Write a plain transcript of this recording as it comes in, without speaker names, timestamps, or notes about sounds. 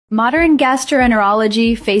Modern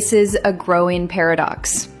gastroenterology faces a growing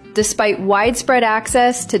paradox. Despite widespread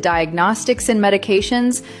access to diagnostics and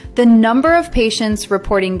medications, the number of patients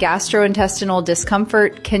reporting gastrointestinal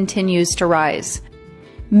discomfort continues to rise.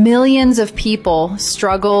 Millions of people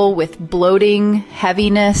struggle with bloating,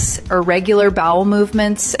 heaviness, irregular bowel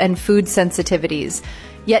movements, and food sensitivities.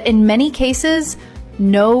 Yet in many cases,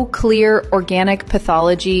 no clear organic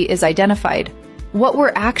pathology is identified. What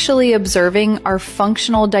we're actually observing are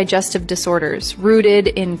functional digestive disorders rooted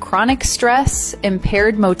in chronic stress,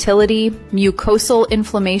 impaired motility, mucosal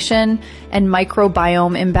inflammation, and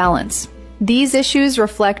microbiome imbalance. These issues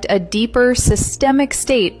reflect a deeper systemic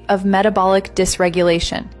state of metabolic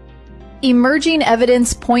dysregulation. Emerging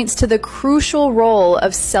evidence points to the crucial role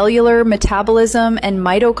of cellular metabolism and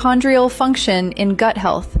mitochondrial function in gut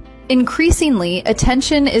health. Increasingly,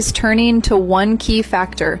 attention is turning to one key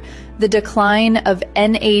factor: the decline of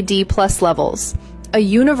NAD+ levels, a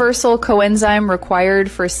universal coenzyme required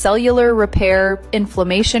for cellular repair,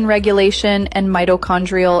 inflammation regulation, and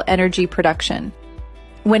mitochondrial energy production.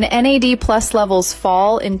 When NAD+ levels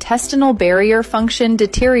fall, intestinal barrier function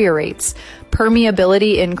deteriorates,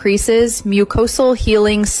 permeability increases, mucosal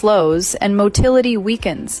healing slows, and motility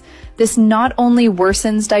weakens. This not only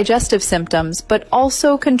worsens digestive symptoms, but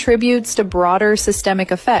also contributes to broader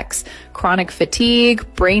systemic effects: chronic fatigue,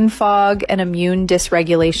 brain fog, and immune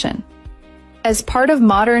dysregulation. As part of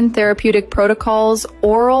modern therapeutic protocols,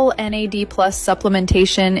 oral NAD+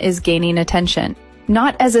 supplementation is gaining attention,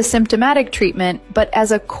 not as a symptomatic treatment, but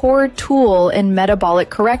as a core tool in metabolic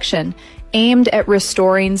correction, aimed at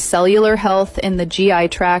restoring cellular health in the GI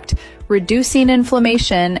tract, reducing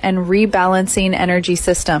inflammation, and rebalancing energy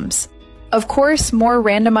systems. Of course, more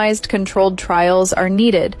randomized controlled trials are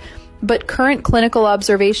needed, but current clinical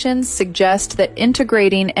observations suggest that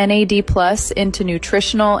integrating NAD+ into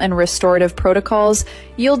nutritional and restorative protocols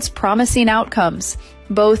yields promising outcomes,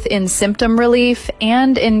 both in symptom relief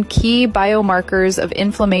and in key biomarkers of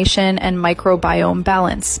inflammation and microbiome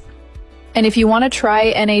balance. And if you want to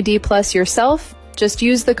try NAD+ yourself, just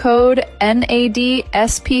use the code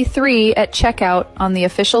NADSP3 at checkout on the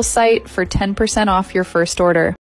official site for 10% off your first order.